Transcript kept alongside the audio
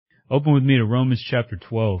Open with me to Romans chapter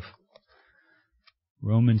 12.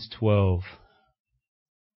 Romans 12.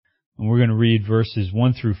 And we're going to read verses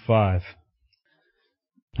 1 through 5.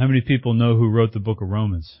 How many people know who wrote the book of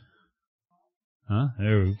Romans? Huh?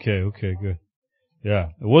 Okay, good.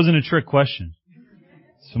 Yeah, it wasn't a trick question.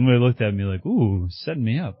 Somebody looked at me like, ooh, setting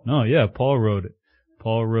me up. No, yeah, Paul wrote it.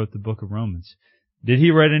 Paul wrote the book of Romans. Did he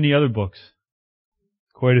write any other books?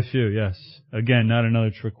 Quite a few, yes. Again, not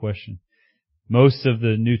another trick question. Most of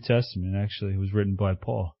the New Testament actually was written by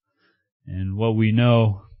Paul. And what we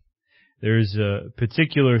know, there's a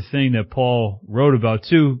particular thing that Paul wrote about,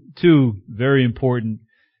 two very important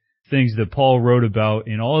things that Paul wrote about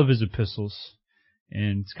in all of his epistles.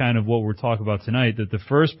 And it's kind of what we're talking about tonight, that the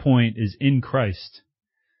first point is in Christ.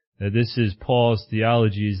 That this is Paul's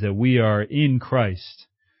theology, is that we are in Christ.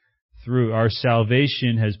 Through our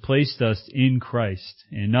salvation has placed us in Christ.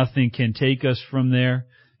 And nothing can take us from there.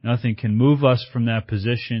 Nothing can move us from that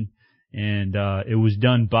position. And it was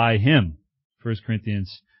done by Him. 1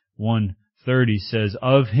 Corinthians 1:30 says,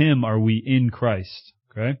 of Him are we in Christ.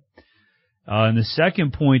 Okay? And the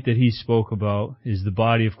second point that he spoke about is the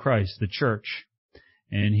body of Christ, the church.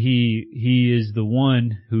 And he is the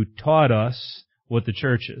one who taught us what the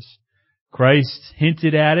church is. Christ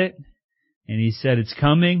hinted at it, and he said it's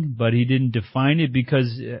coming, but he didn't define it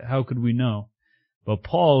because how could we know? But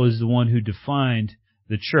Paul is the one who defined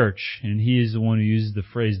the church, and he is the one who uses the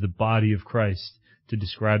phrase the body of Christ to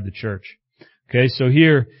describe the church. Okay, so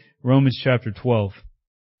here, Romans chapter 12.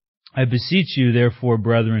 I beseech you, therefore,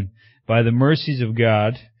 brethren, by the mercies of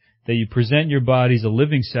God, that you present your bodies a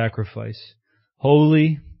living sacrifice,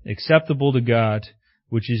 holy, acceptable to God,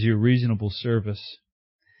 which is your reasonable service.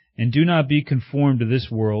 And do not be conformed to this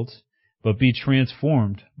world, but be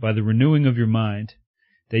transformed by the renewing of your mind,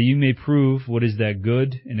 that you may prove what is that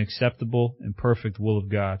good and acceptable and perfect will of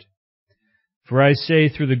God. For I say,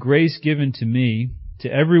 through the grace given to me, to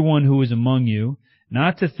everyone who is among you,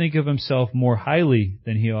 not to think of himself more highly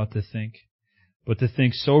than he ought to think, but to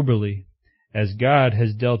think soberly, as God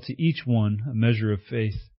has dealt to each one a measure of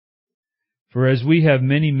faith. For as we have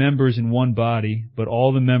many members in one body, but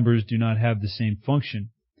all the members do not have the same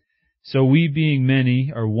function, so we being many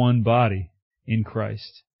are one body in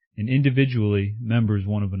Christ, and individually members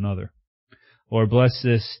one of another. Lord, bless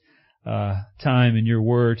this time in your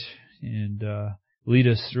word, and lead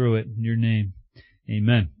us through it in your name.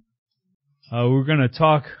 Amen. We're going to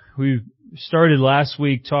talk, we started last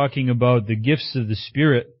week talking about the gifts of the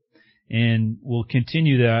Spirit, and we'll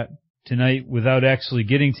continue that tonight without actually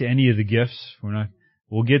getting to any of the gifts.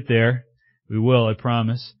 We'll get there. We will, I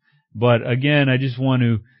promise. But again, I just want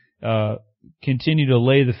to continue to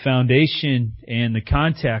lay the foundation and the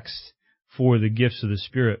context for the gifts of the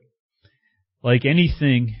Spirit. Like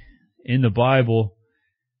anything in the Bible,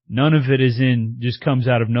 none of it just comes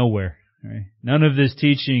out of nowhere. Right? None of this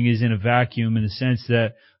teaching is in a vacuum, in the sense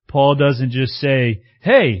that Paul doesn't just say,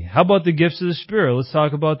 hey, how about the gifts of the Spirit? Let's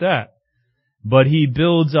talk about that. But he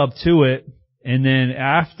builds up to it, and then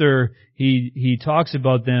after he talks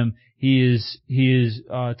about them, he is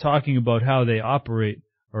talking about how they operate,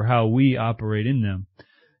 or how we operate in them.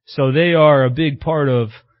 So they are a big part of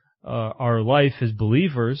our life as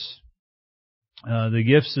believers. The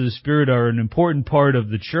gifts of the Spirit are an important part of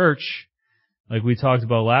the church, like we talked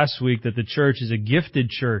about last week, that the church is a gifted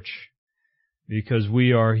church because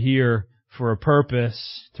we are here for a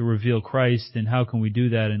purpose to reveal Christ, and how can we do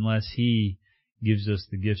that unless He gives us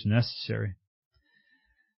the gifts necessary?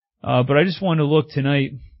 But I just want to look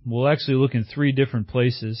tonight, we'll actually look in three different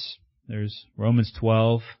places. There's Romans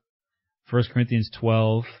 12, 1 Corinthians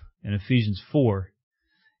 12, and Ephesians 4.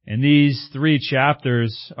 And these three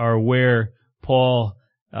chapters are where Paul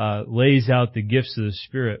lays out the gifts of the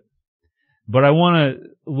Spirit. But I want to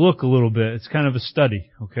look a little bit. It's kind of a study,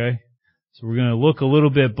 okay? So we're going to look a little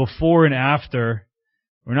bit before and after.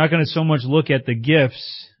 We're not going to so much look at the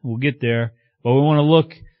gifts. We'll get there. But we want to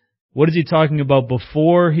look, what is he talking about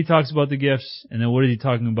before he talks about the gifts? And then what is he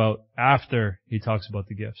talking about after he talks about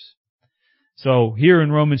the gifts? So here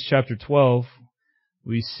in Romans chapter 12,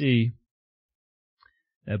 we see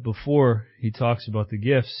that before he talks about the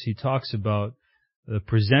gifts, he talks about the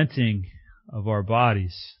presenting of our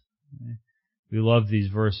bodies. We love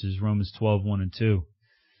these verses, Romans 12, 1 and 2.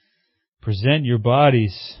 Present your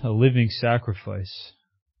bodies a living sacrifice.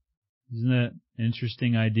 Isn't that an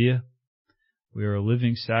interesting idea? We are a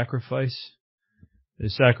living sacrifice. The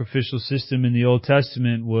sacrificial system in the Old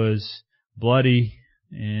Testament was bloody,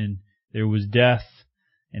 and there was death,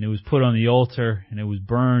 and it was put on the altar, and it was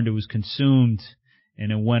burned, it was consumed,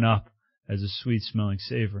 and it went up as a sweet-smelling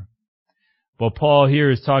savor. But Paul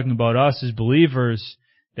here is talking about us as believers,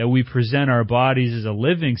 that we present our bodies as a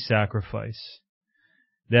living sacrifice,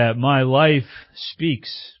 that my life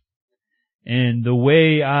speaks. And the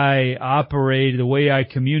way I operate, the way I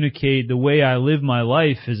communicate, the way I live my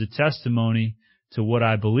life is a testimony to what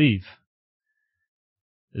I believe.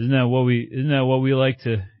 Isn't that what we like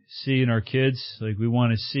to see in our kids? Like, we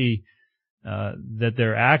want to see that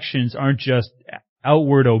their actions aren't just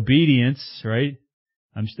outward obedience, right?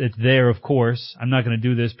 It's there, of course. I'm not going to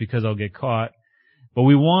do this because I'll get caught. But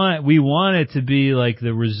we want it to be like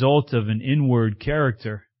the result of an inward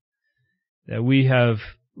character, that we have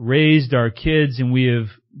raised our kids and we have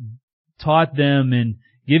taught them and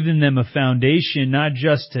given them a foundation not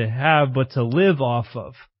just to have but to live off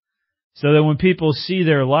of. So that when people see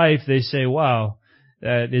their life, they say, wow,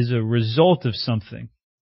 that is a result of something.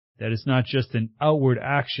 That it's not just an outward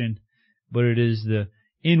action, but it is the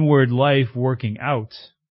inward life working out.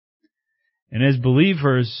 And as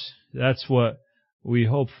believers, that's what we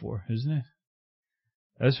hope for, isn't it?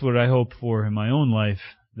 That's what I hope for in my own life,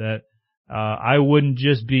 that I wouldn't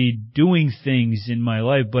just be doing things in my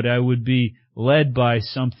life, but I would be led by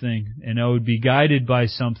something, and I would be guided by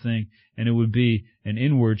something, and it would be an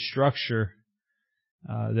inward structure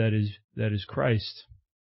that is Christ.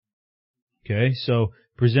 Okay, so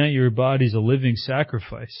present your bodies a living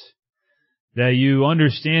sacrifice. That you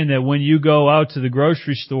understand that when you go out to the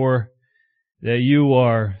grocery store, that you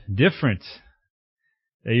are different.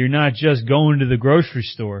 That you're not just going to the grocery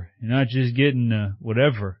store. You're not just getting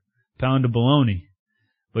pound of bologna.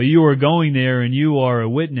 But you are going there and you are a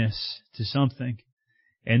witness to something.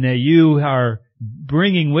 And that you are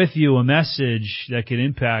bringing with you a message that can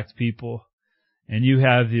impact people. And you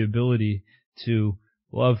have the ability to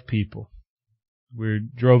love people. We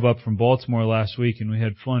drove up from Baltimore last week and we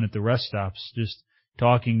had fun at the rest stops, just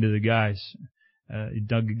talking to the guys.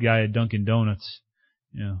 Guy at Dunkin' Donuts.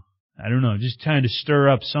 I don't know, just trying to stir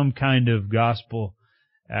up some kind of gospel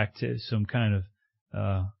some kind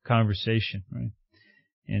of conversation, right?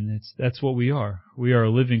 And that's what we are. We are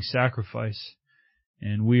a living sacrifice.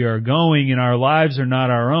 And we are going, and our lives are not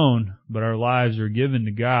our own, but our lives are given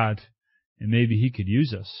to God, and maybe He could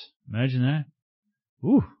use us. Imagine that.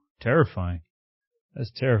 Ooh, terrifying.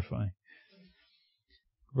 That's terrifying.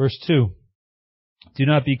 Verse 2. Do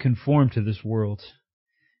not be conformed to this world.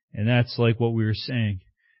 And that's like what we were saying.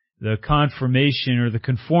 The confirmation or the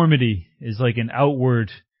conformity is like an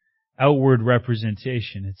outward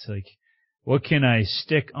representation. It's like, what can I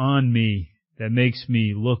stick on me that makes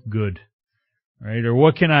me look good? Right? Or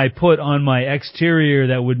what can I put on my exterior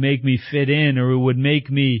that would make me fit in or would make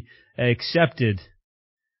me accepted?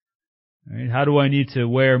 Right? How do I need to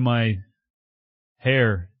wear my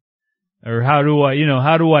hair? Or how do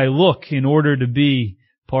I look in order to be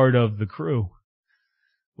part of the crew?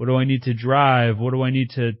 What do I need to drive? What do I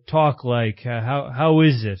need to talk like? How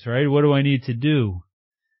is it, right? What do I need to do?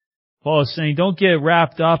 Paul is saying, don't get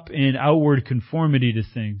wrapped up in outward conformity to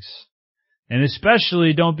things. And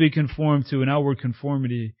especially don't be conformed to an outward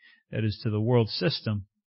conformity that is to the world system.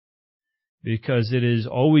 Because it is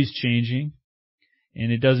always changing,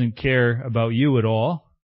 and it doesn't care about you at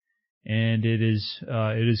all. And it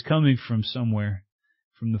is coming from somewhere,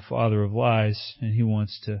 from the father of lies, and he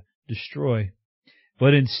wants to destroy.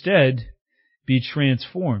 But instead, be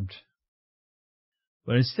transformed.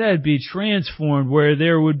 Where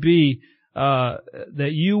there would be, that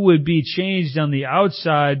you would be changed on the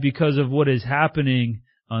outside because of what is happening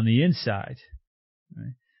on the inside.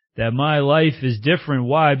 Right? That my life is different.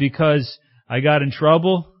 Why? Because I got in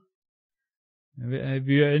trouble. Have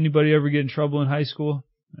anybody ever get in trouble in high school?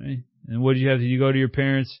 Right? And what did you have? Did you go to your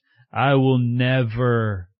parents? I will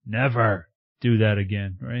never do that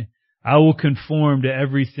again, right? I will conform to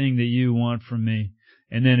everything that you want from me.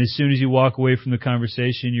 And then as soon as you walk away from the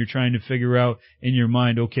conversation, you're trying to figure out in your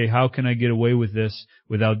mind, okay, how can I get away with this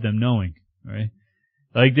without them knowing, right?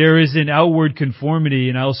 Like there is an outward conformity,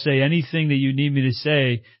 and I'll say anything that you need me to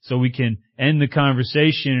say so we can end the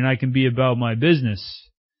conversation and I can be about my business.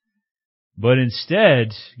 But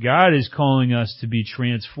instead, God is calling us to be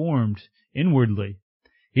transformed inwardly.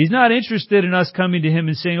 He's not interested in us coming to Him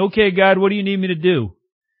and saying, okay, God, what do you need me to do?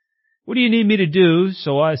 What do you need me to do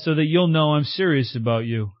so that you'll know I'm serious about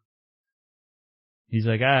you? He's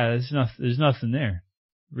like, there's nothing there.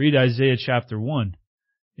 Read Isaiah chapter 1.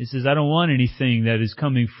 It says, I don't want anything that is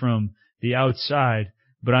coming from the outside,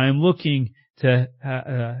 but I am looking to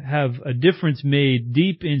have a difference made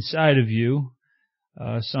deep inside of you.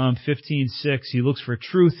 Psalm 15:6, He looks for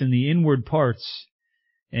truth in the inward parts,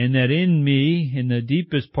 and that in me, in the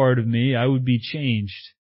deepest part of me, I would be changed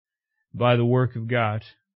by the work of God.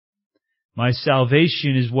 My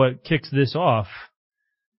salvation is what kicks this off.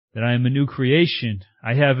 that I am a new creation.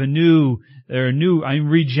 I'm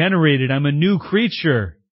regenerated. I'm a new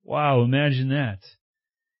creature. Wow, imagine that.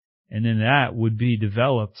 And then that would be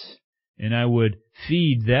developed, and I would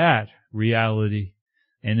feed that reality,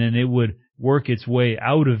 and then it would work its way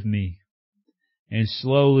out of me. And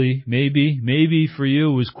slowly, maybe for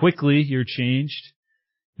you it was quickly you're changed.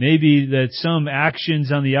 Maybe that some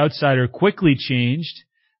actions on the outside are quickly changed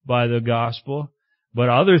by the gospel, but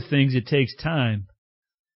other things it takes time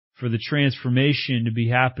for the transformation to be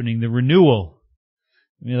happening, the renewal.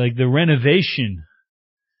 I mean, like the renovation.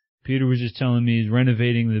 Peter was just telling me he's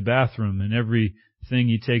renovating the bathroom, and everything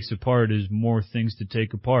he takes apart is more things to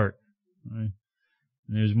take apart. Right?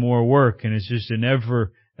 And there's more work, and it's just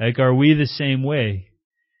are we the same way?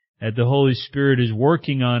 That the Holy Spirit is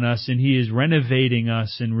working on us, and He is renovating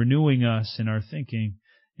us and renewing us in our thinking.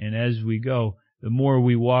 And as we go, the more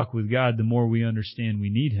we walk with God, the more we understand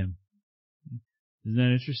we need Him. Isn't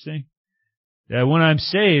that interesting? That when I'm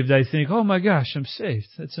saved, I think, oh my gosh, I'm saved.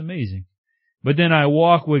 That's amazing. But then I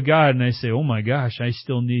walk with God and I say, oh my gosh, I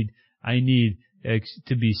need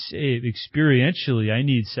to be saved experientially. I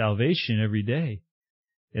need salvation every day.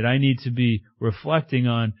 That I need to be reflecting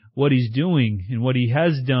on what He's doing and what He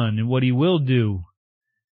has done and what He will do.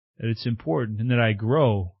 That it's important, and that I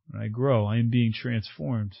grow. I am being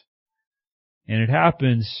transformed. And it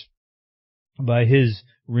happens by His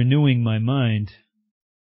renewing my mind.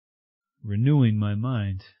 Renewing my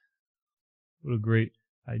mind. What a great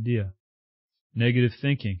idea. Negative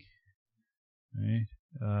thinking. Right?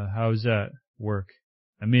 How does that work?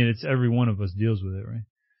 I mean, it's every one of us deals with it, right?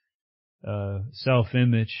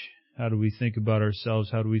 Self-image. How do we think about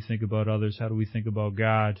ourselves? How do we think about others? How do we think about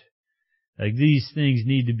God? Like, these things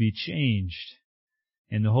need to be changed.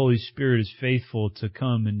 And the Holy Spirit is faithful to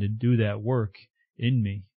come and to do that work in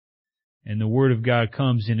me. And the Word of God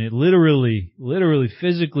comes and it literally,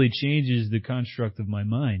 physically changes the construct of my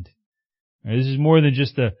mind. Right? This is more than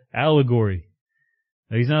just an allegory.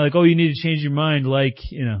 Like, it's not like, oh, you need to change your mind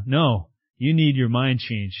no. You need your mind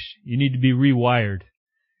changed. You need to be rewired.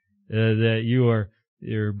 That your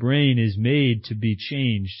brain is made to be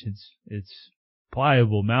changed. It's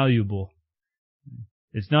pliable, malleable.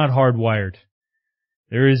 It's not hardwired.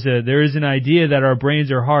 There is an idea that our brains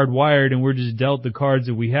are hardwired and we're just dealt the cards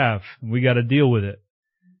that we have, and we got to deal with it.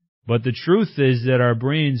 But the truth is that our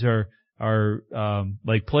brains are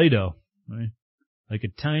like Play-Doh, right? Like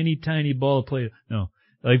a tiny, tiny ball of Play-Doh. No,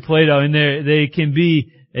 like Play-Doh, and they can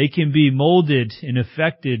be molded and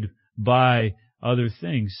affected by other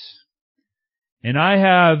things. And I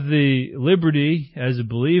have the liberty as a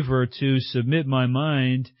believer to submit my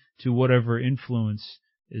mind to whatever influence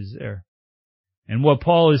is there. And what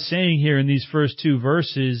Paul is saying here in these first two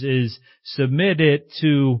verses is submit it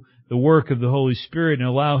to the work of the Holy Spirit and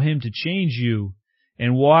allow Him to change you,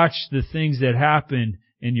 and watch the things that happen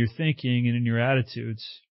in your thinking and in your attitudes.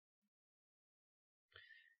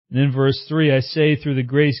 And then verse 3, I say through the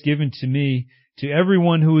grace given to me, to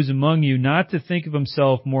everyone who is among you, not to think of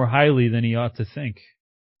himself more highly than he ought to think,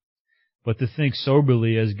 but to think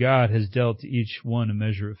soberly as God has dealt to each one a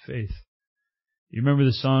measure of faith. You remember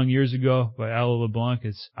the song years ago by Ala LeBlanc?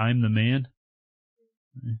 It's I'm the Man.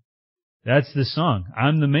 That's the song.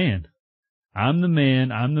 I'm the man. I'm the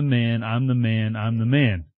man. I'm the man. I'm the man. I'm the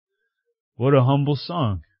man. What a humble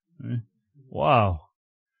song. Wow.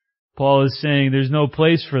 Paul is saying there's no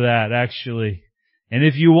place for that, actually. And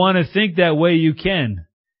if you want to think that way, you can.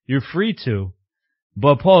 You're free to.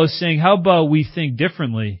 But Paul is saying, how about we think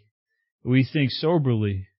differently? We think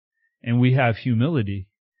soberly, and we have humility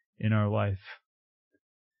in our life.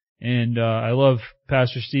 And I love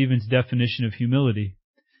Pastor Stephen's definition of humility.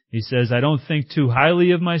 He says, I don't think too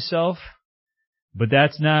highly of myself, but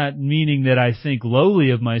that's not meaning that I think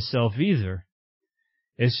lowly of myself either.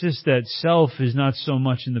 It's just that self is not so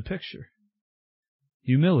much in the picture.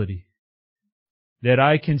 Humility. That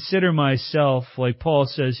I consider myself, like Paul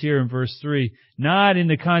says here in verse 3, not in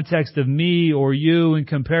the context of me or you in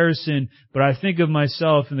comparison, but I think of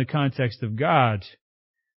myself in the context of God.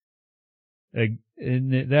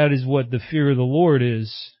 And that is what the fear of the Lord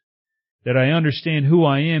is. That I understand who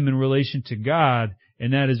I am in relation to God,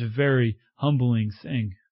 and that is a very humbling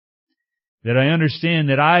thing. That I understand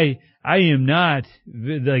that I am not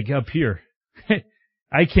like up here.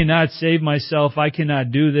 I cannot save myself. I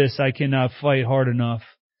cannot do this. I cannot fight hard enough.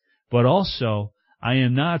 But also, I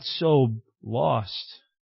am not so lost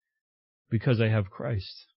because I have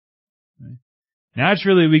Christ. Right?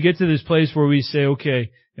 Naturally, we get to this place where we say,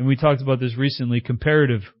 okay, and we talked about this recently,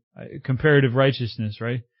 comparative righteousness,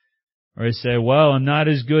 right? Or I say, well, I'm not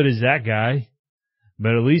as good as that guy,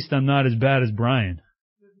 but at least I'm not as bad as Brian.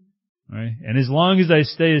 Right? And as long as I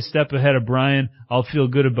stay a step ahead of Brian, I'll feel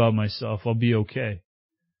good about myself. I'll be okay.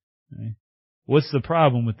 Right? What's the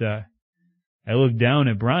problem with that? I look down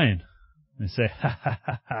at Brian and say, ha ha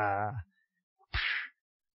ha ha.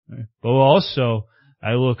 Right? But also,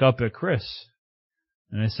 I look up at Chris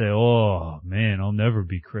and I say, oh man, I'll never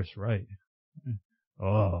be Chris Wright.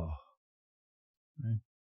 Oh. Right?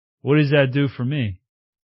 What does that do for me?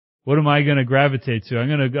 What am I going to gravitate to? I'm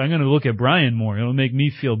going to look at Brian more. It'll make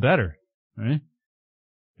me feel better. Right?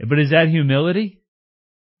 But is that humility?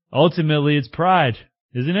 Ultimately, it's pride,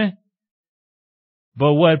 isn't it?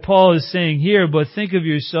 But what Paul is saying here, but think of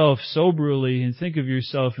yourself soberly and think of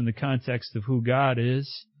yourself in the context of who God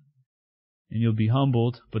is, and you'll be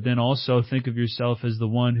humbled. But then also think of yourself as the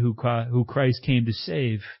one who Christ came to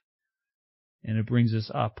save, and it brings us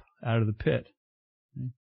up out of the pit.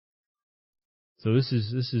 So this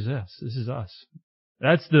is us. This is us.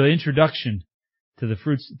 That's the introduction to the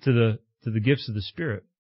fruits, to the gifts of the Spirit.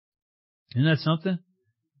 Isn't that something?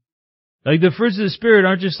 Like the fruits of the Spirit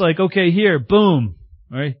aren't just like, okay, here, boom,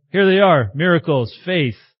 right? Here they are. Miracles,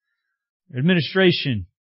 faith, administration,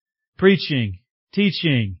 preaching,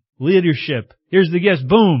 teaching, leadership. Here's the gifts,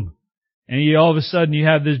 boom. And all of a sudden you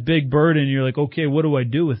have this big burden and you're like, okay, what do I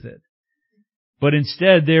do with it? But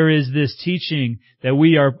instead there is this teaching that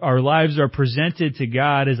our lives are presented to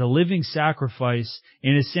God as a living sacrifice.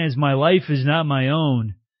 In a sense, my life is not my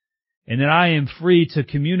own. And that I am free to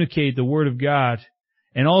communicate the Word of God.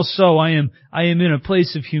 And also I am in a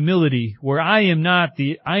place of humility where I am not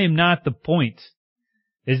the point.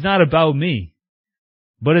 It's not about me.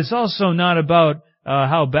 But it's also not about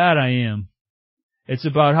how bad I am. It's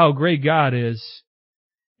about how great God is.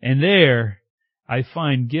 And there I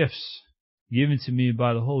find gifts given to me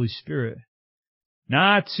by the Holy Spirit.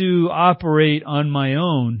 Not to operate on my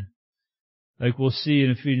own, like we'll see in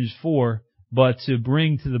Ephesians 4, but to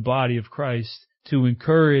bring to the body of Christ, to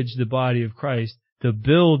encourage the body of Christ, to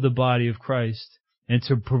build the body of Christ, and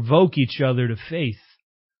to provoke each other to faith.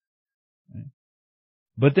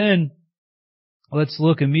 But then, let's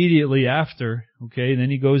look immediately after, okay, then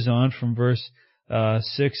he goes on from verse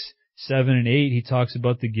 6, 7, and 8. He talks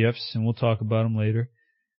about the gifts, and we'll talk about them later.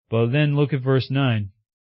 But then look at verse 9.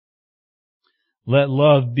 Let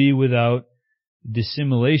love be without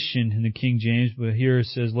dissimulation in the King James, but here it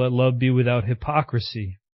says, let love be without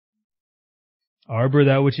hypocrisy. Arbor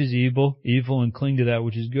that which is evil, and cling to that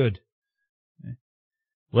which is good.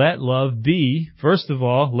 Let love be, first of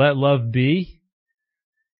all, let love be,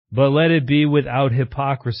 but let it be without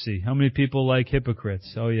hypocrisy. How many people like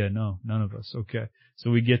hypocrites? Oh yeah, no, none of us. Okay, so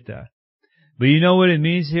we get that. But you know what it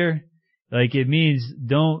means here? Like it means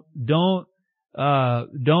don't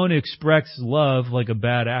express love like a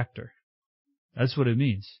bad actor. That's what it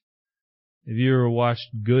means. Have you ever watched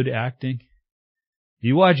good acting?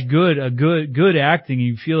 You watch good acting,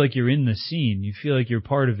 you feel like you're in the scene. You feel like you're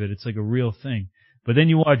part of it. It's like a real thing. But then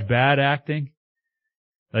you watch bad acting,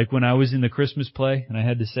 like when I was in the Christmas play and I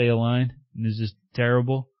had to say a line and it's just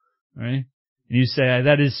terrible, right? And you say,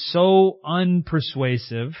 that is so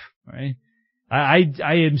unpersuasive, right? I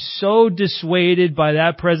am so dissuaded by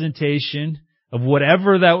that presentation of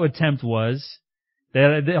whatever that attempt was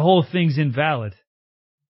that the whole thing's invalid.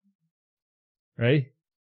 Right?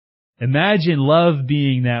 Imagine love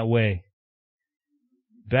being that way.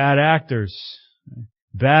 Bad actors.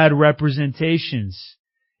 Bad representations.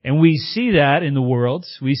 And we see that in the world.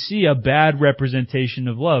 We see a bad representation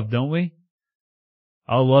of love, don't we?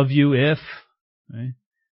 I'll love you if, right?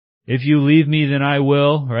 If you leave me, then I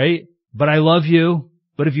will, right? But I love you.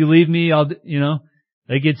 But if you leave me,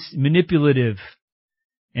 like it's manipulative.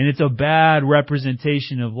 And it's a bad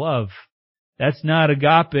representation of love. That's not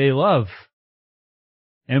agape love.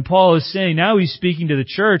 And Paul is saying, now he's speaking to the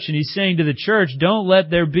church, and he's saying to the church, don't let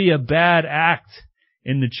there be a bad act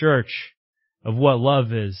in the church of what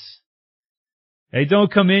love is. Hey,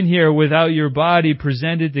 don't come in here without your body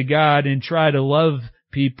presented to God and try to love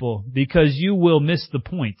people, because you will miss the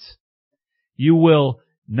point. You will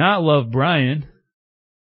not love Brian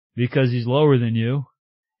because he's lower than you,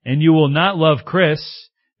 and you will not love Chris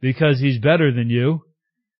because he's better than you.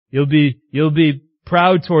 You'll be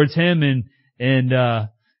proud towards him and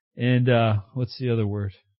what's the other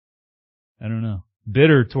word? I don't know.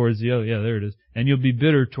 Bitter towards the other. Yeah, there it is. And you'll be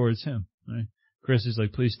bitter towards him. Right? Chris is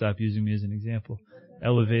like, please stop using me as an example.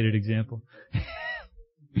 Elevated example.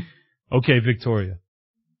 Okay, Victoria.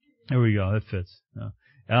 There we go. That fits. No.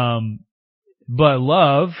 But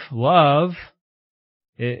love,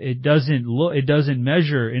 it doesn't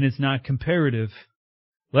measure, and it's not comparative.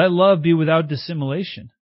 Let love be without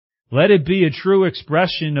dissimulation. Let it be a true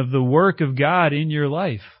expression of the work of God in your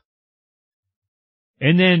life.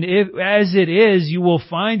 And then as it is, you will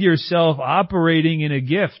find yourself operating in a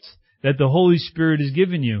gift that the Holy Spirit has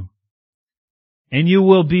given you.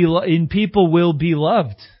 And people will be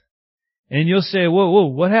loved. And you'll say, whoa,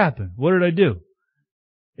 what happened? What did I do?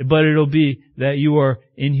 But it'll be that you are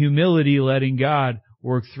in humility letting God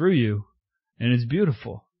work through you. And it's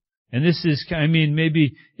beautiful. And this is,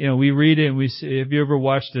 maybe, we read it and we say, have you ever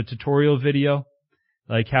watched a tutorial video?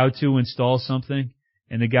 Like how to install something?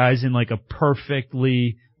 And the guy's in like a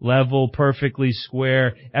perfectly level, perfectly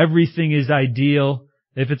square. Everything is ideal.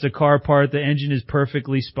 If it's a car part, the engine is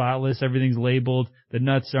perfectly spotless. Everything's labeled. The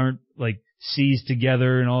nuts aren't like seized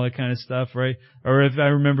together and all that kind of stuff, right? Or if I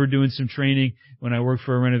remember doing some training when I worked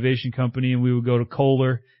for a renovation company and we would go to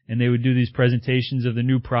Kohler and they would do these presentations of the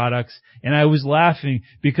new products. And I was laughing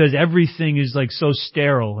because everything is like so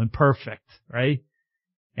sterile and perfect, right?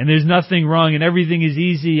 And there's nothing wrong and everything is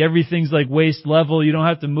easy. Everything's like waist level. You don't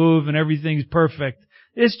have to move and everything's perfect.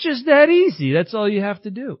 It's just that easy. That's all you have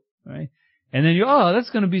to do, right? And then that's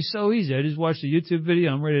going to be so easy. I just watched a YouTube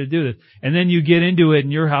video. I'm ready to do this. And then you get into it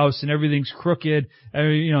in your house and everything's crooked.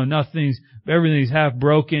 Everything's half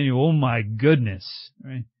broken. Oh my goodness,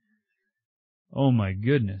 right? Oh my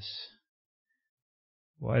goodness.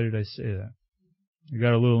 Why did I say that? I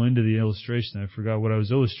got a little into the illustration. I forgot what I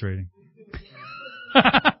was illustrating.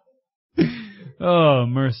 Oh,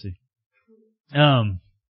 mercy.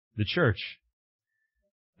 The church.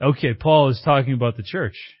 Okay, Paul is talking about the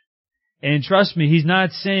church. And trust me, he's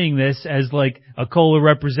not saying this as like a Kohler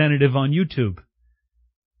representative on YouTube.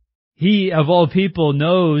 He, of all people,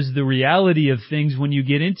 knows the reality of things when you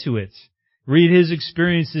get into it. Read his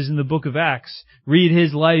experiences in the book of Acts. Read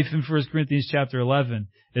his life in 1 Corinthians chapter 11.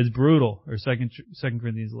 It's brutal. Or 2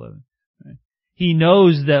 Corinthians 11. Right? He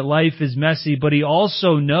knows that life is messy, but he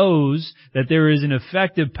also knows that there is an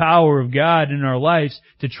effective power of God in our lives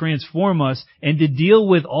to transform us and to deal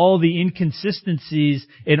with all the inconsistencies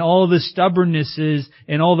and all the stubbornnesses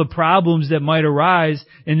and all the problems that might arise.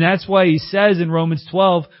 And that's why he says in Romans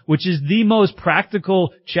 12, which is the most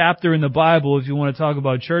practical chapter in the Bible if you want to talk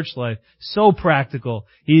about church life, so practical.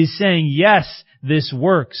 He is saying, yes, this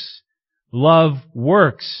works. Love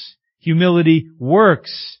works. Humility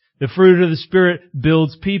works. The fruit of the Spirit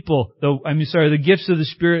builds people. The gifts of the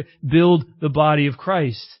Spirit build the body of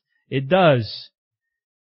Christ. It does.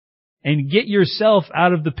 And get yourself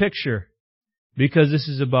out of the picture because this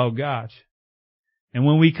is about God. And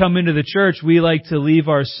when we come into the church, we like to leave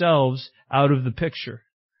ourselves out of the picture.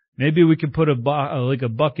 Maybe we could put a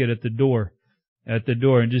bucket at the door,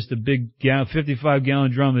 and just a big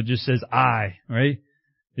 55-gallon drum that just says I, right?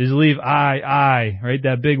 Just leave I, right?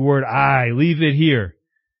 That big word I, leave it here.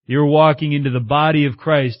 You're walking into the body of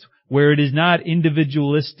Christ where it is not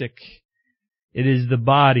individualistic. It is the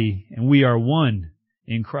body, and we are one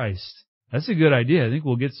in Christ. That's a good idea. I think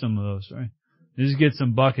we'll get some of those, right? Just get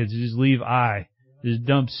some buckets. Just leave I. Just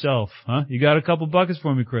dump self. Huh? You got a couple buckets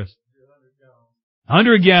for me, Chris?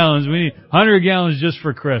 100 gallons. We need 100 gallons just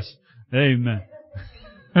for Chris. Amen.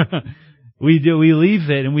 We leave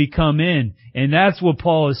it and we come in. And that's what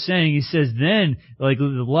Paul is saying. He says then,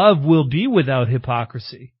 love will be without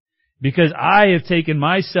hypocrisy. Because I have taken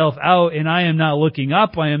myself out and I am not looking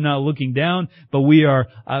up, I am not looking down, but we are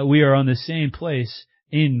on the same place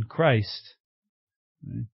in Christ.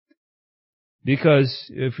 Because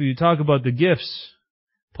if you talk about the gifts,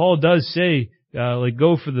 Paul does say,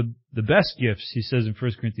 go for the best gifts, he says in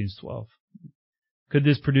 1 Corinthians 12. Could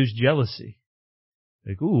this produce jealousy?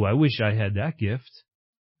 I wish I had that gift.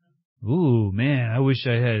 Ooh, man, I wish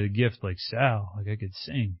I had a gift like Sal, I could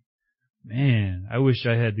sing. Man, I wish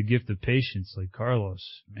I had the gift of patience like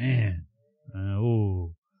Carlos. Man,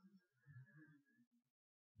 No,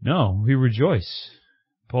 we rejoice.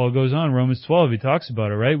 Paul goes on, Romans 12, he talks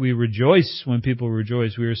about it, right? We rejoice when people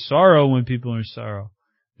rejoice. We are sorrow when people are sorrow.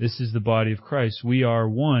 This is the body of Christ. We are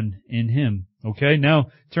one in Him. Okay,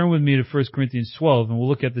 now turn with me to 1 Corinthians 12, and we'll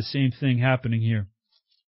look at the same thing happening here.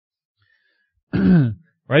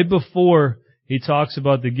 Right before he talks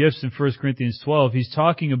about the gifts in 1 Corinthians 12, he's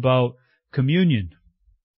talking about communion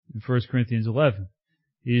in 1 Corinthians 11.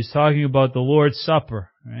 He's talking about the Lord's Supper,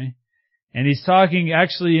 right? And he's talking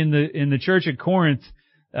actually in the church at Corinth,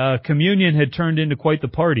 communion had turned into quite the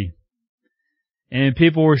party. And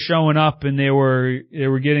people were showing up and they were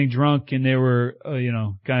getting drunk and they were,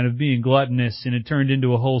 kind of being gluttonous, and it turned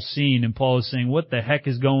into a whole scene. And Paul is saying, what the heck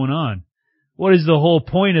is going on? What is the whole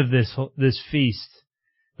point of this feast?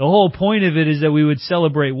 The whole point of it is that we would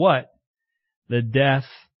celebrate what? The death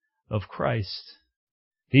of Christ.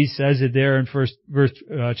 He says it there in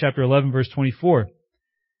chapter 11, verse 24.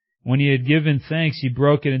 When he had given thanks, he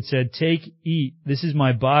broke it and said, "Take, eat. This is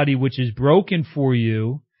my body, which is broken for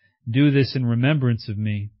you. Do this in remembrance of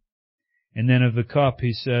me." And then of the cup,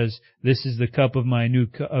 he says, "This is the cup of my in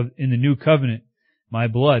the new covenant, my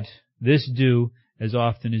blood. This do as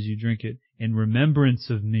often as you drink it in remembrance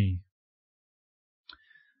of me."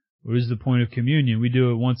 What is the point of communion? We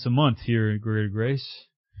do it once a month here at Greater Grace.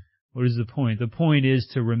 What is the point? The point is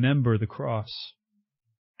to remember the cross.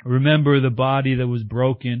 Remember the body that was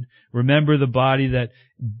broken. Remember the body that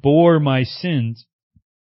bore my sins.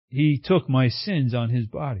 He took my sins on His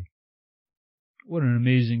body. What an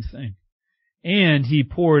amazing thing. And He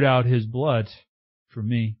poured out His blood for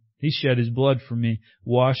me. He shed His blood for me,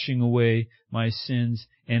 washing away my sins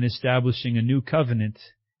and establishing a new covenant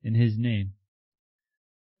in His name.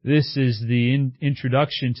 This is the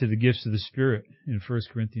introduction to the gifts of the Spirit in 1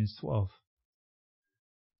 Corinthians 12.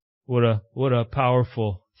 What a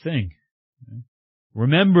powerful thing.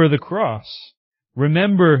 Remember the cross.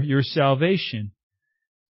 Remember your salvation.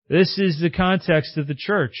 This is the context of the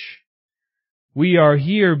church. We are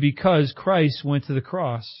here because Christ went to the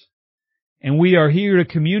cross. And we are here to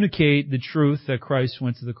communicate the truth that Christ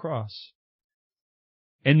went to the cross.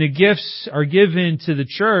 And the gifts are given to the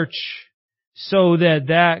church so that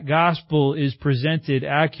that gospel is presented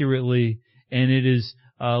accurately and it is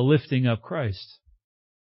lifting up Christ.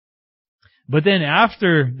 But then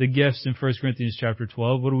after the gifts in 1 Corinthians chapter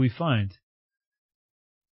 12, what do we find?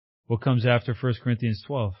 What comes after 1 Corinthians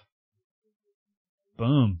 12?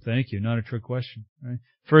 Boom. Thank you. Not a trick question. Right?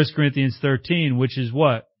 1 Corinthians 13, which is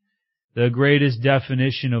what? The greatest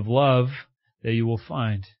definition of love that you will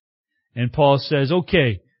find. And Paul says,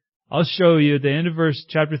 okay, I'll show you at the end of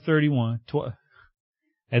chapter 31,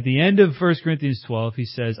 at the end of 1 Corinthians 12, he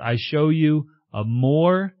says, I show you a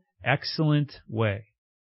more excellent way.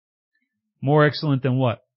 More excellent than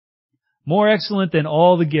what? More excellent than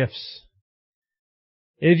all the gifts.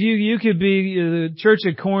 If you could be, the church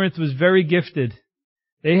at Corinth was very gifted.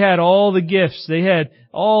 They had all the gifts. They had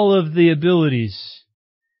all of the abilities.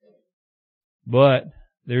 But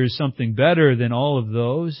there is something better than all of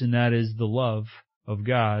those, and that is the love of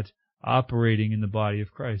God operating in the body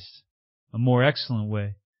of Christ. A more excellent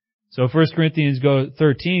way. So 1 Corinthians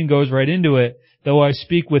 13 goes right into it. Though I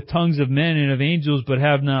speak with tongues of men and of angels, but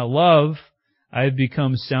have not love, I have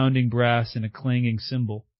become sounding brass and a clanging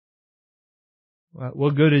cymbal.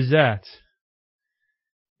 What good is that?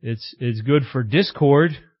 It's good for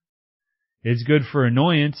discord. It's good for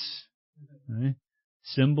annoyance. Right?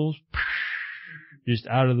 Cymbals, just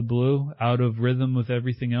out of the blue, out of rhythm with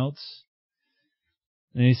everything else.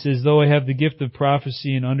 And he says, though I have the gift of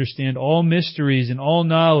prophecy and understand all mysteries and all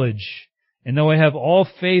knowledge, and though I have all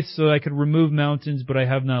faith so that I could remove mountains, but I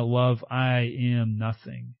have not love, I am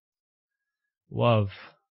nothing. Love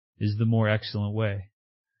is the more excellent way.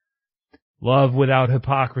 Love without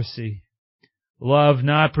hypocrisy. Love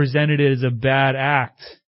not presented as a bad act,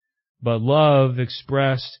 but love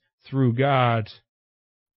expressed through God,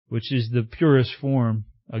 which is the purest form,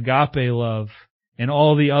 agape love, and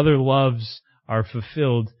all the other loves are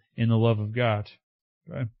fulfilled in the love of God.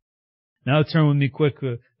 Right? Now turn with me quick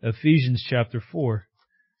to Ephesians chapter 4.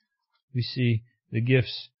 We see the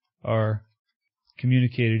gifts are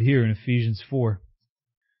communicated here in Ephesians 4.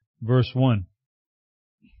 Verse 1.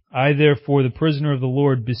 I therefore, the prisoner of the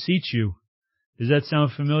Lord, beseech you. Does that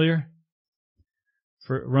sound familiar?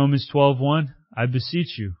 For Romans 12:1, I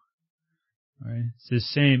beseech you. All right? It's the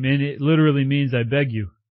same, and it literally means I beg you.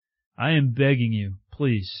 I am begging you,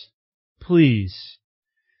 please,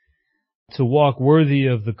 to walk worthy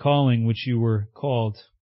of the calling which you were called,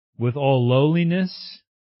 with all lowliness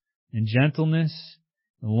and gentleness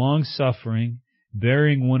and long-suffering,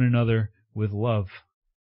 bearing one another with love.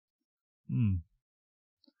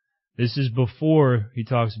 This is before he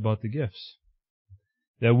talks about the gifts.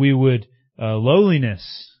 That we would,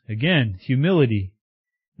 lowliness, again, humility,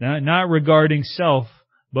 not regarding self,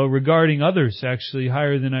 but regarding others, actually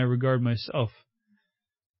higher than I regard myself.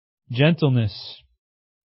 Gentleness.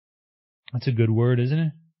 That's a good word, isn't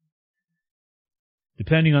it?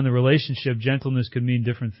 Depending on the relationship, gentleness could mean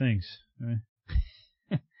different things.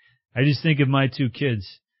 Right? I just think of my two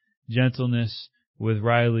kids. Gentleness with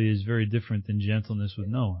Riley is very different than gentleness with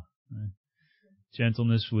Noah. Right?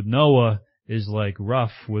 Gentleness with Noah is like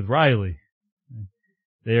rough with Riley.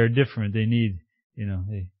 They are different. They need,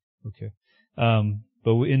 okay.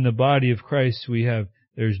 But in the body of Christ,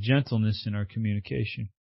 there's gentleness in our communication.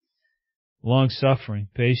 Long-suffering,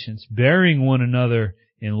 patience, bearing one another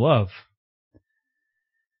in love.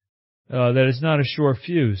 That it's not a short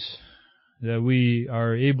fuse. That we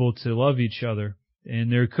are able to love each other.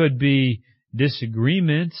 And there could be,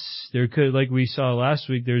 disagreements. There could, like we saw last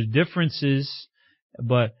week, there's differences,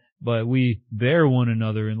 but we bear one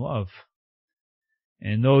another in love.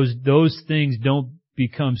 And those things don't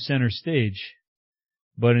become center stage.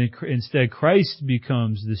 But instead, Christ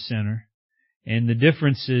becomes the center, and the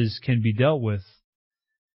differences can be dealt with.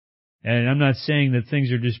 And I'm not saying that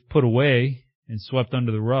things are just put away and swept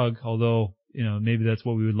under the rug, although, maybe that's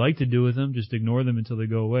what we would like to do with them, just ignore them until they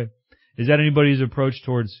go away. Is that anybody's approach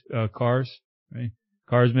towards cars? Right?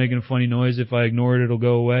 Cars making a funny noise. If I ignore it, it'll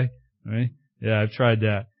go away. Right? Yeah, I've tried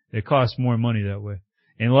that. It costs more money that way.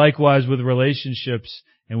 And likewise with relationships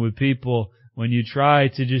and with people, when you try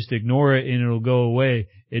to just ignore it and it'll go away,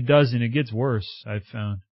 it doesn't. It gets worse, I've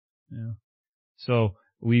found. So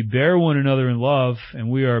we bear one another in love,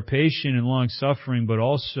 and we are patient and long-suffering, but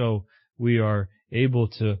also we are able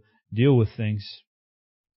to deal with things.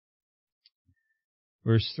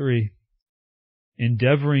 Verse 3,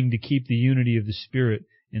 endeavoring to keep the unity of the Spirit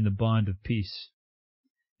in the bond of peace.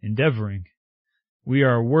 Endeavoring. We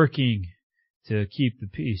are working to keep the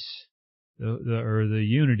peace, the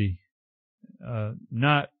unity.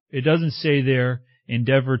 It doesn't say there,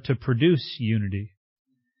 endeavor to produce unity.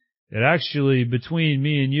 That actually, between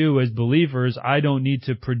me and you as believers, I don't need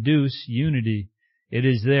to produce unity. It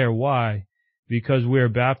is there. Why? Because we are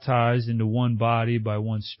baptized into one body by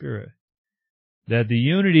one Spirit. That the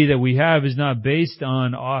unity that we have is not based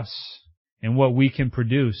on us and what we can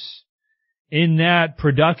produce. In that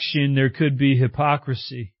production, there could be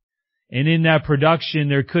hypocrisy. And in that production,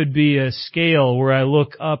 there could be a scale where I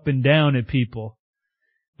look up and down at people.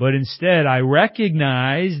 But instead, I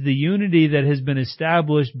recognize the unity that has been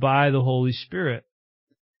established by the Holy Spirit.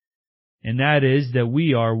 And that is that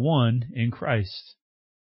we are one in Christ.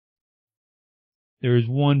 There is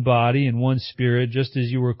one body and one Spirit, just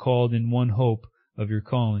as you were called in one hope of your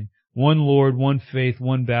calling. One Lord, one faith,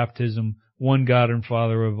 one baptism, one God and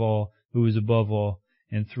Father of all, who is above all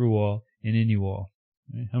and through all and in you all.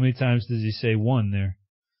 Right? How many times does he say one there?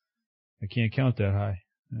 I can't count that high.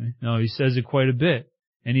 Right? No, he says it quite a bit.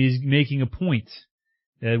 And he's making a point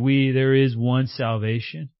that there is one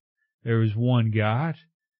salvation, there is one God,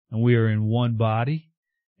 and we are in one body,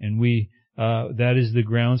 and that is the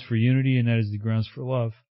grounds for unity, and that is the grounds for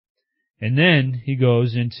love. And then he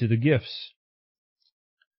goes into the gifts.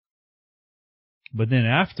 But then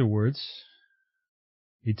afterwards,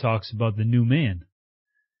 he talks about the new man.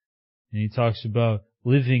 And he talks about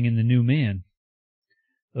living in the new man.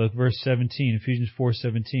 Look, verse 17, Ephesians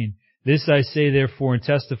 4:17. This I say therefore and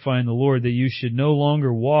testify in the Lord, that you should no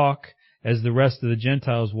longer walk as the rest of the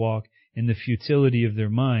Gentiles walk, in the futility of their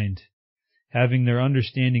mind, having their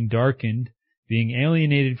understanding darkened, being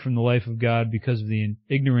alienated from the life of God because of the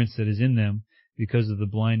ignorance that is in them, because of the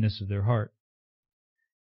blindness of their heart.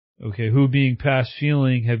 Okay, who being past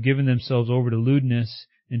feeling have given themselves over to lewdness,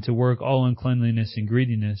 and to work all uncleanliness and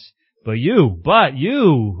greediness. But you,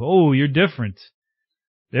 oh, you're different.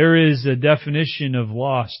 There is a definition of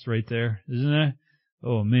lost right there, isn't it?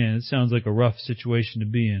 Oh man, it sounds like a rough situation to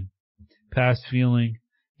be in. Past feeling,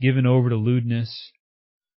 given over to lewdness.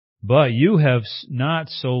 But you have not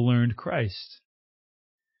so learned Christ.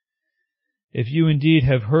 If you indeed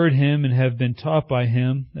have heard him and have been taught by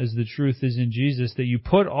him, as the truth is in Jesus, that you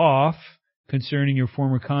put off, concerning your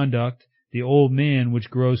former conduct, the old man which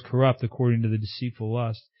grows corrupt according to the deceitful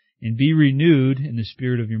lust, and be renewed in the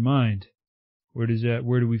spirit of your mind. Where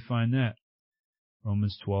do we find that?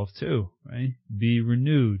 Romans 12:2, right? Be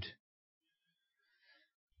renewed.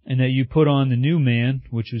 And that you put on the new man,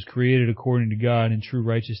 which was created according to God in true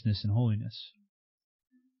righteousness and holiness.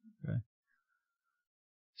 Okay.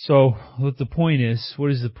 So, what the point is,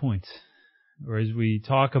 what is the point? Or as we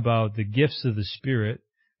talk about the gifts of the Spirit,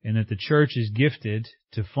 and that the church is gifted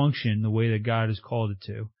to function the way that God has called it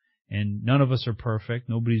to. And none of us are perfect.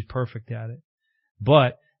 Nobody's perfect at it.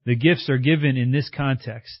 But the gifts are given in this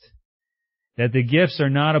context. That the gifts are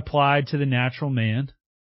not applied to the natural man.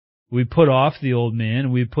 We put off the old man,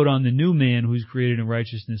 and we put on the new man who's created in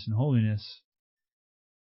righteousness and holiness.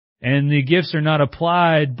 And the gifts are not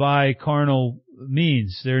applied by carnal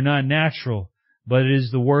means. They're not natural. But it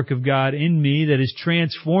is the work of God in me that is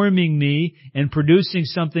transforming me and producing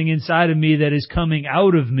something inside of me that is coming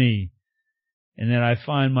out of me. And that I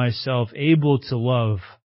find myself able to love,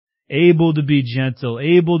 able to be gentle,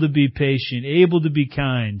 able to be patient, able to be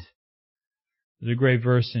kind. There's a great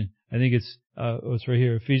verse in, I think it's right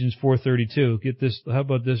here, Ephesians 4:32. Get this, how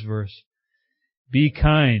about this verse? Be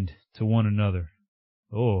kind to one another.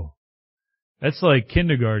 Oh, that's like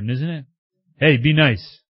kindergarten, isn't it? Hey, be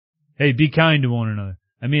nice. Hey, be kind to one another.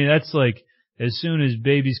 I mean, that's like, as soon as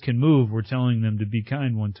babies can move, we're telling them to be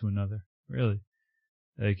kind one to another. Really.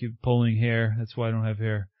 Like pulling hair. That's why I don't have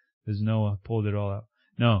hair. Because Noah pulled it all out.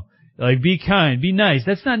 No. Like be kind, be nice.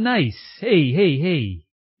 That's not nice. Hey.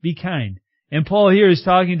 Be kind. And Paul here is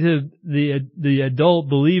talking to the adult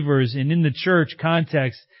believers, and in the church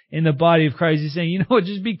context, in the body of Christ, he's saying, you know what,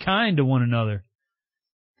 just be kind to one another.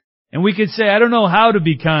 And we could say, I don't know how to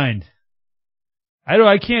be kind.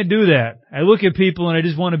 I can't do that. I look at people and I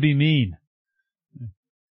just want to be mean.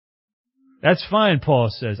 That's fine, Paul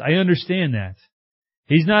says. I understand that.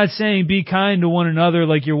 He's not saying be kind to one another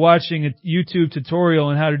like you're watching a YouTube tutorial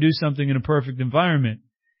on how to do something in a perfect environment.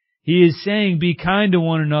 He is saying be kind to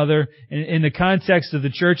one another in the context of the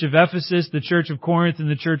church of Ephesus, the church of Corinth, and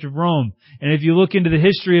the church of Rome. And if you look into the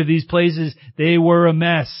history of these places, they were a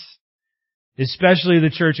mess. Especially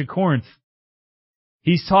the church of Corinth.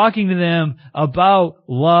 He's talking to them about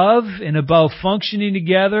love and about functioning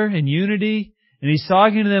together in unity. And he's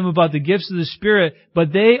talking to them about the gifts of the Spirit,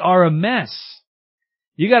 but they are a mess.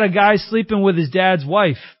 You got a guy sleeping with his dad's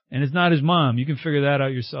wife, and it's not his mom. You can figure that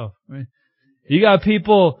out yourself, right? You got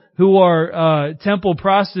people who are temple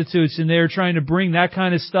prostitutes, and they're trying to bring that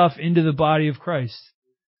kind of stuff into the body of Christ.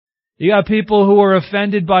 You got people who are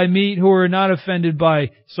offended by meat who are not offended by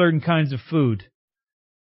certain kinds of food.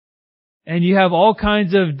 And you have all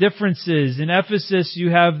kinds of differences. In Ephesus,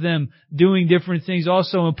 you have them doing different things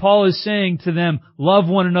also. And Paul is saying to them, love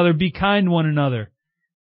one another, be kind to one another.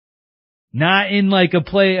 Not in like a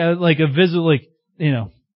I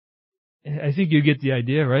think you get the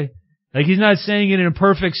idea, right? Like he's not saying it in a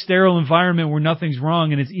perfect sterile environment where nothing's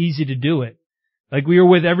wrong and it's easy to do it. Like we are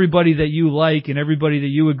with everybody that you like and everybody that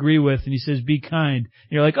you agree with, and he says, be kind.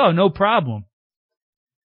 And you're like, oh, no problem.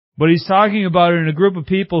 But he's talking about it in a group of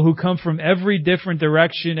people who come from every different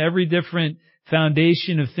direction, every different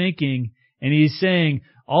foundation of thinking. And he's saying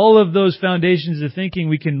all of those foundations of thinking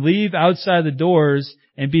we can leave outside the doors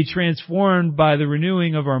and be transformed by the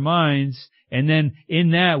renewing of our minds. And then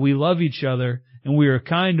in that we love each other and we are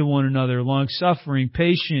kind to one another, long-suffering,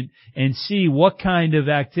 patient, and see what kind of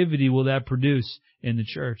activity will that produce in the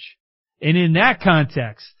church. And in that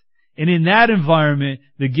context, and in that environment,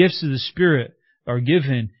 the gifts of the Spirit are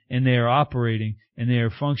given, and they are operating, and they are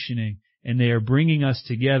functioning, and they are bringing us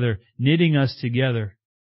together, knitting us together,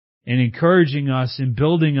 and encouraging us, and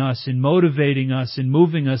building us, and motivating us, and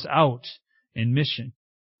moving us out in mission.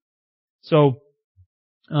 So,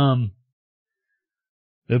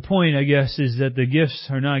 the point, I guess, is that the gifts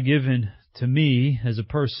are not given to me as a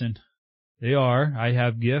person. They are. I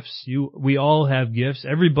have gifts. We all have gifts.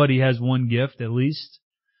 Everybody has one gift, at least.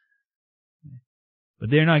 But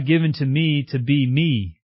they're not given to me to be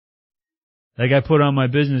me. Like I put on my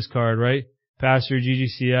business card, right? Pastor,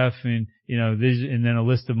 GGCF, and, and then a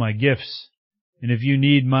list of my gifts. And if you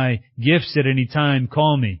need my gifts at any time,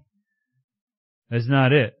 call me. That's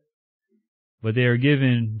not it. But they are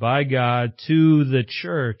given by God to the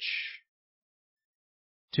church.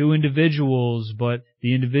 To individuals, but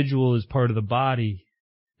the individual is part of the body.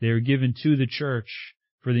 They are given to the church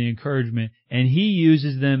for the encouragement. And He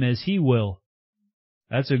uses them as He will.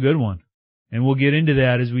 That's a good one. And we'll get into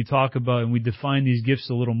that as we talk about and we define these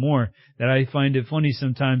gifts a little more. That I find it funny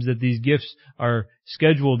sometimes that these gifts are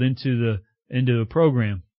scheduled into the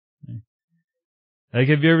program. Like,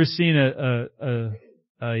 have you ever seen a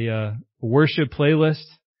worship playlist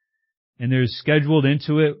and there's scheduled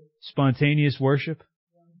into it spontaneous worship?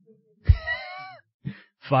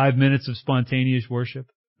 5 minutes of spontaneous worship,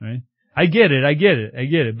 right? I get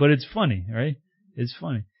it. But it's funny, right? It's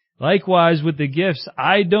funny. Likewise with the gifts,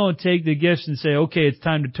 I don't take the gifts and say, okay, it's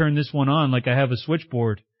time to turn this one on like I have a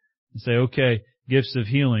switchboard. And say, okay, gifts of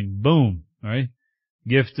healing, boom, right?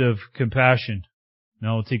 Gift of compassion.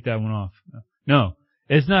 No, we'll take that one off. No,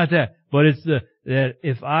 it's not that. But it's that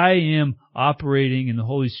if I am operating in the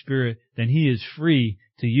Holy Spirit, then He is free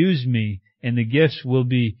to use me, and the gifts will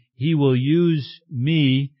be, He will use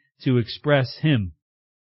me to express Him.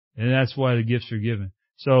 And that's why the gifts are given.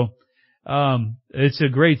 So, it's a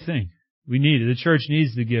great thing. We need it. The church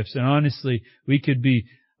needs the gifts. And honestly, we could be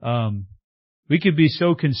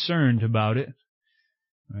so concerned about it,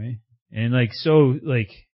 right? And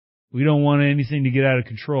we don't want anything to get out of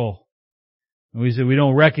control. And we say we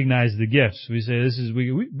don't recognize the gifts. We say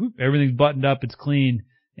everything's buttoned up, it's clean,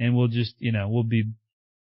 and we'll just, we'll be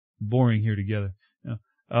boring here together.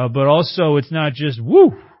 But also it's not just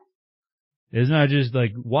woo. It's not just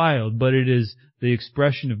like wild, but it is the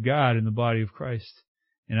expression of God in the body of Christ.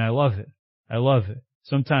 And I love it.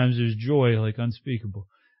 Sometimes there's joy like unspeakable.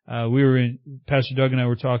 Pastor Doug and I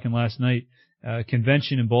were talking last night, a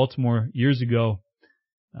convention in Baltimore years ago,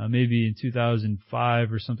 maybe in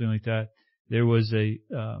 2005 or something like that. There was a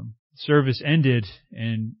service ended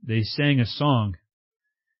and they sang a song.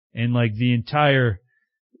 And like the entire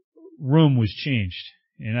room was changed.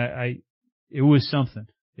 And it was something.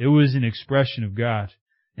 It was an expression of God.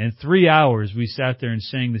 And 3 hours we sat there and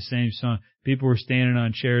sang the same song. People were standing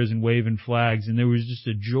on chairs and waving flags, and there was just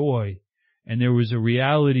a joy. And there was a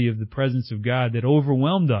reality of the presence of God that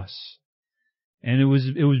overwhelmed us. And it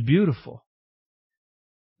was beautiful.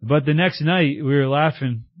 But the next night we were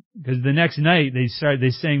laughing because the next night they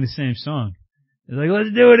sang the same song. They're like,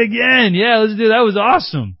 let's do it again. Yeah, let's do it. That was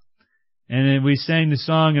awesome. And then we sang the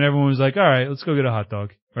song and everyone was like, all right, let's go get a hot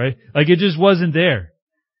dog. Right? Like it just wasn't there.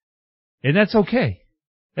 And that's okay.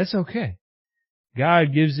 That's okay.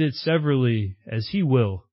 God gives it severally as He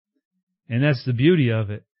will. And that's the beauty of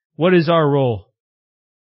it. What is our role?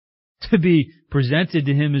 To be presented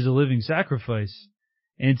to Him as a living sacrifice.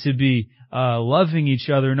 And to be loving each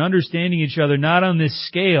other and understanding each other, not on this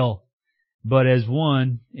scale, but as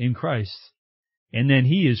one in Christ. And then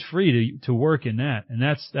He is free to work in that. And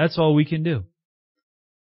that's all we can do.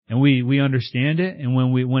 And we understand it, and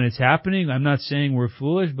when it's happening, I'm not saying we're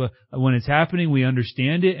foolish, but when it's happening, we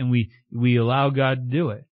understand it, and we allow God to do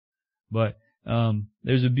it. But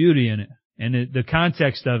there's a beauty in it. And the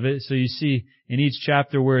context of it, so you see in each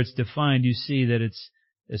chapter where it's defined, you see that it's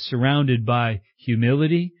surrounded by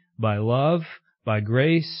humility, by love, by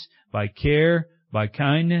grace, by care, by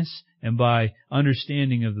kindness, and by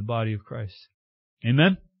understanding of the body of Christ.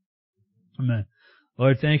 Amen? Amen.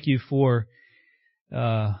 Lord, thank You for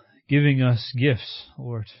giving us gifts,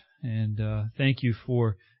 Lord. And thank You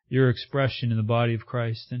for Your expression in the body of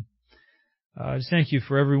Christ. And just thank You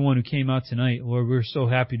for everyone who came out tonight. Lord, we're so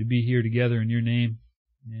happy to be here together in Your name.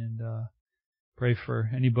 And pray for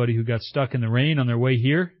anybody who got stuck in the rain on their way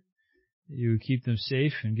here. You keep them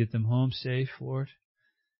safe and get them home safe, Lord.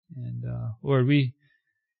 And Lord, we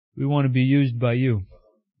want to be used by You.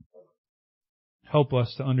 Help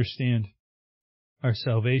us to understand our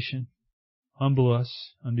salvation. Humble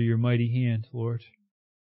us under Your mighty hand, Lord.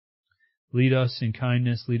 Lead us in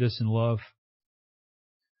kindness. Lead us in love.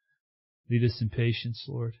 Lead us in patience,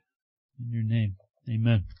 Lord. In Your name,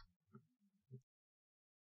 amen.